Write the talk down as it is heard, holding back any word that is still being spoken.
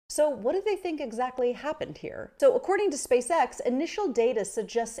So what do they think exactly happened here? So according to SpaceX, initial data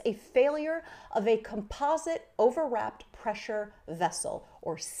suggests a failure of a composite overwrapped pressure vessel,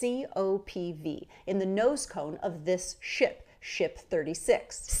 or COPV, in the nose cone of this ship. Ship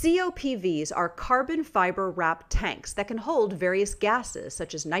 36. COPVs are carbon fiber wrapped tanks that can hold various gases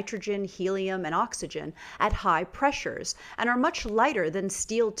such as nitrogen, helium, and oxygen at high pressures and are much lighter than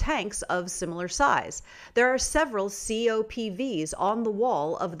steel tanks of similar size. There are several COPVs on the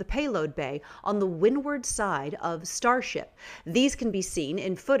wall of the payload bay on the windward side of Starship. These can be seen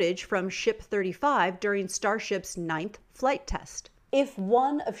in footage from Ship 35 during Starship's 9th flight test. If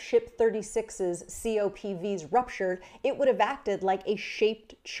one of Ship 36's COPVs ruptured, it would have acted like a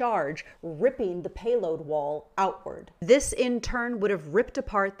shaped charge, ripping the payload wall outward. This in turn would have ripped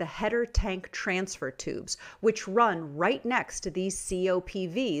apart the header tank transfer tubes, which run right next to these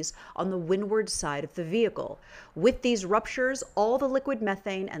COPVs on the windward side of the vehicle. With these ruptures, all the liquid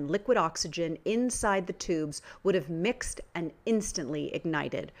methane and liquid oxygen inside the tubes would have mixed and instantly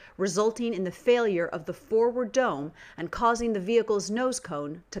ignited, resulting in the failure of the forward dome and causing the vehicle's nose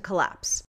cone to collapse.